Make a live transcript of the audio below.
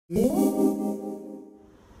Hi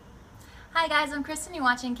guys, I'm Kristen. You're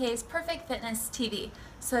watching Kay's Perfect Fitness TV.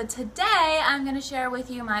 So today I'm going to share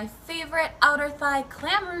with you my favorite outer thigh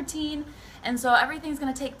clam routine. And so everything's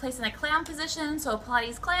going to take place in a clam position, so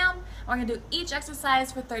Pilates clam. We're going to do each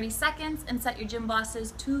exercise for 30 seconds and set your gym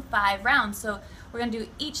bosses to 5 rounds. So we're going to do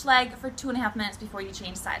each leg for 2.5 minutes before you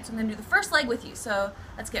change sides. So I'm going to do the first leg with you. So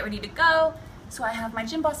let's get ready to go. So I have my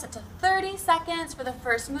gym boss set to 30 seconds for the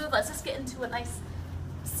first move. Let's just get into a nice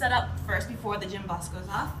setup first before the gym boss goes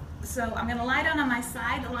off. So I'm going to lie down on my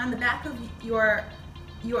side, align the back of your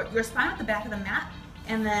spine with the back of the mat,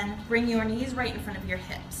 and then bring your knees right in front of your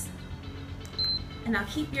hips. And now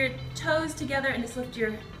keep your toes together and just lift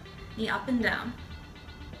your knee up and down.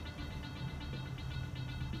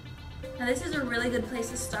 Now this is a really good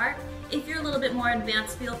place to start. If you're a little bit more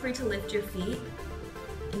advanced, feel free to lift your feet,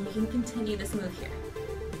 and you can continue this move here.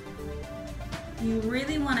 You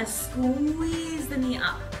really want to squeeze the knee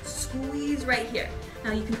up, squeeze right here.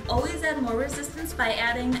 Now you can always add more resistance by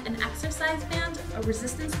adding an exercise band, a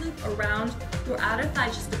resistance loop around your outer thigh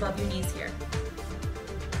just above your knees here.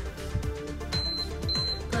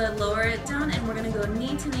 Good, lower it down and we're going to go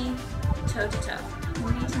knee to knee, toe to toe.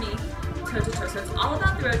 Knee to knee, toe to toe. So it's all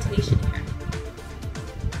about the rotation here.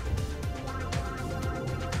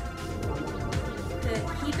 Good,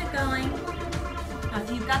 keep it going. Now if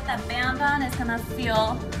you've got that band on, it's going to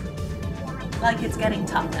feel like it's getting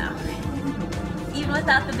tough now. Even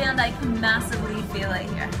without the band, I can massively feel it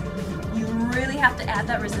here. You really have to add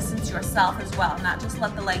that resistance yourself as well, not just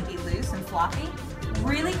let the leg be loose and floppy.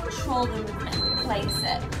 Really control the movement, place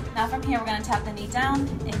it. Now from here, we're gonna tap the knee down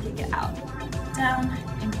and kick it out. Down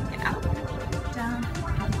and kick it out. Down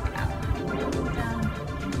and kick it out. Down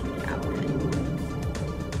and kick it out.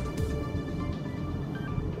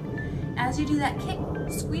 As you do that kick,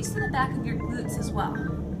 squeeze to the back of your glutes as well.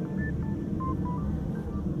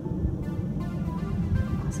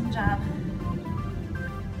 Awesome job.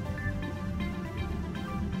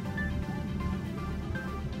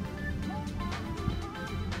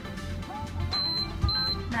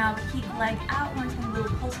 Now keep leg out, we're going to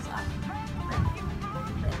little pulses up.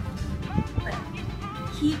 Lift, lift,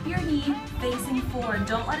 lift. Keep your knee facing forward.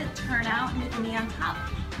 Don't let it turn out and get the knee on top.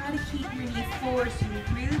 Try to keep your knee forward so you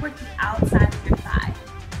really work the outside of your thigh.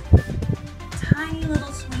 Tiny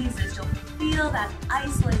little squeezes. You'll feel that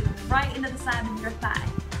isolating right into the side of your thigh.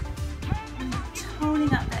 And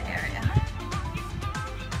toning up that area.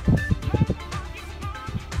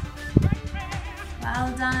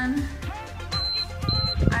 Well done.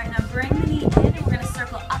 Alright, now bring the knee in and we're going to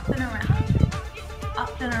circle up and around.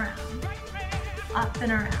 Up and around. Up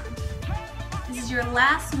and around. This is your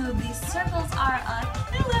last move. These circles are a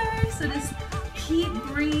killer, so just keep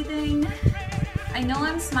breathing. I know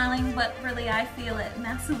I'm smiling, but really I feel it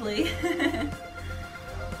massively.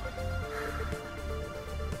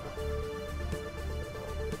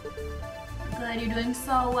 Good, you're doing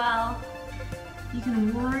so well. You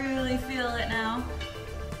can really feel it now.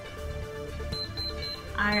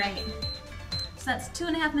 Alright, so that's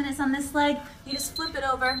 2.5 minutes on this leg. You just flip it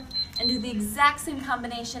over and do the exact same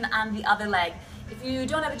combination on the other leg. If you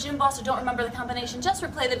don't have a gym boss or don't remember the combination, just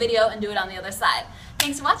replay the video and do it on the other side.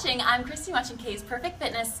 Thanks for watching. I'm Kristen, watching Kay's Perfect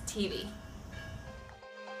Fitness TV.